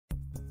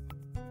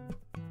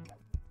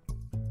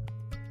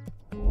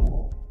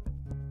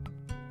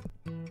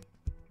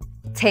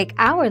Take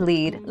our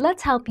lead,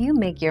 let's help you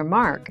make your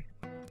mark.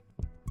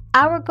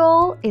 Our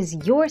goal is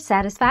your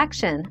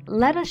satisfaction.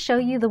 Let us show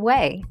you the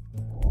way.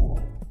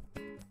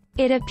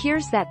 It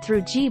appears that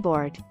through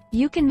Gboard,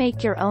 you can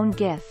make your own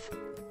GIF.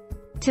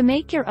 To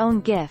make your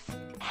own GIF,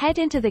 head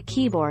into the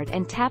keyboard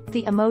and tap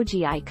the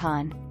emoji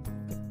icon.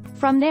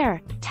 From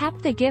there,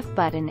 tap the GIF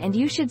button and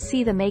you should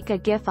see the Make a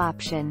GIF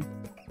option.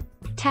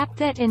 Tap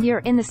that and you're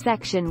in the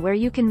section where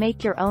you can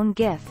make your own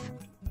GIF.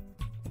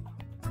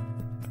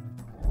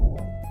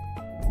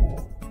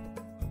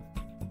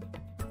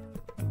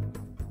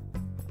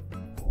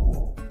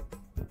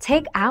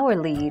 Take our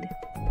lead.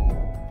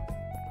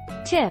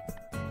 Tip: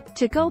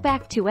 to go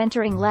back to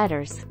entering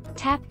letters,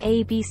 tap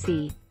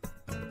ABC.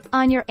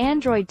 On your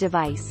Android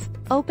device,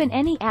 open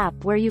any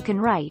app where you can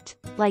write,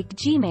 like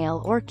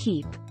Gmail or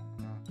Keep.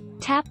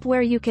 Tap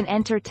where you can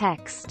enter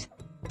text.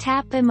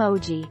 Tap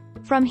emoji.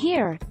 From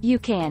here, you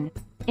can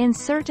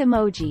insert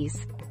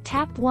emojis.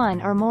 Tap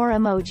one or more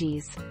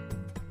emojis.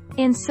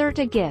 Insert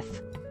a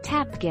GIF.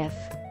 Tap GIF.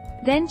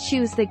 Then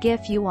choose the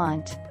GIF you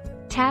want.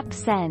 Tap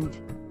send.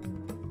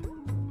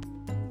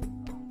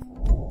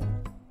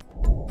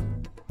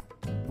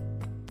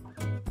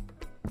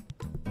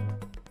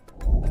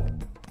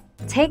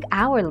 Take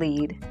our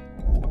lead.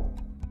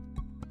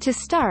 To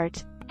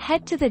start,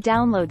 head to the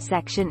download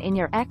section in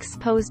your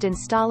Xposed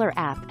installer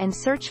app and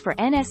search for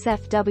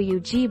NSFW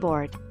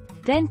Gboard,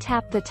 then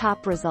tap the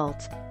top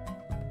result.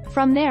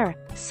 From there,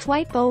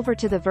 swipe over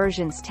to the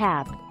Versions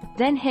tab,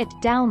 then hit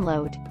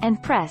Download,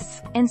 and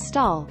press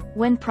Install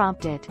when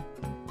prompted.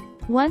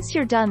 Once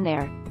you're done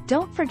there,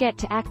 don't forget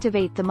to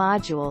activate the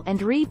module and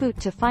reboot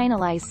to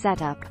finalize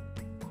setup.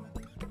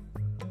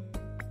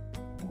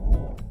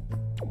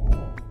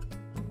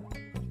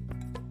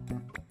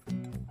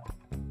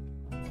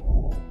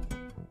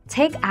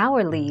 Take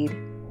our lead.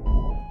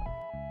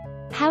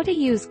 How to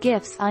use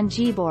GIFs on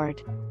Gboard.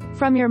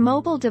 From your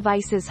mobile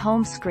device's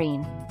home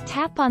screen,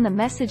 tap on the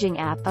messaging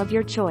app of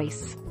your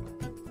choice.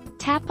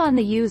 Tap on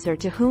the user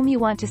to whom you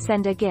want to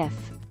send a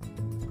GIF.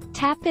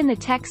 Tap in the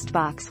text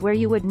box where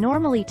you would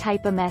normally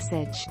type a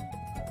message.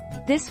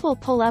 This will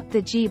pull up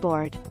the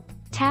Gboard.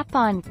 Tap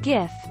on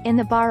GIF in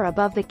the bar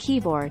above the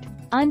keyboard,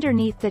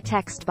 underneath the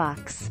text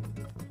box.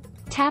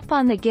 Tap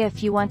on the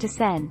GIF you want to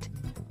send.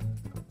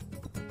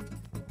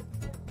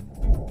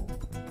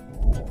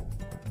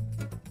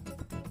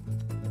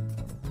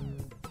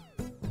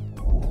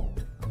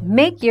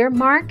 Make your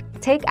mark,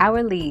 take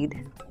our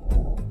lead.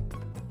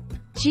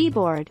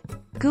 Gboard,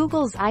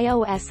 Google's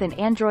iOS and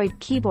Android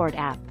keyboard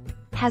app,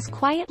 has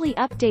quietly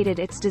updated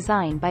its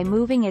design by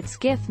moving its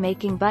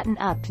GIF-making button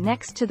up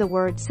next to the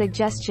word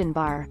suggestion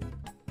bar.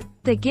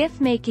 The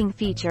GIF-making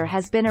feature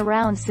has been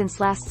around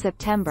since last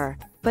September,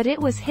 but it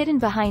was hidden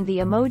behind the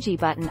emoji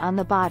button on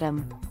the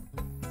bottom.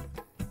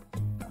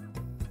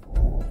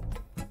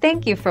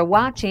 Thank you for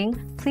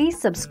watching. Please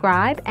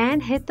subscribe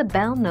and hit the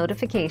bell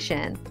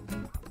notification.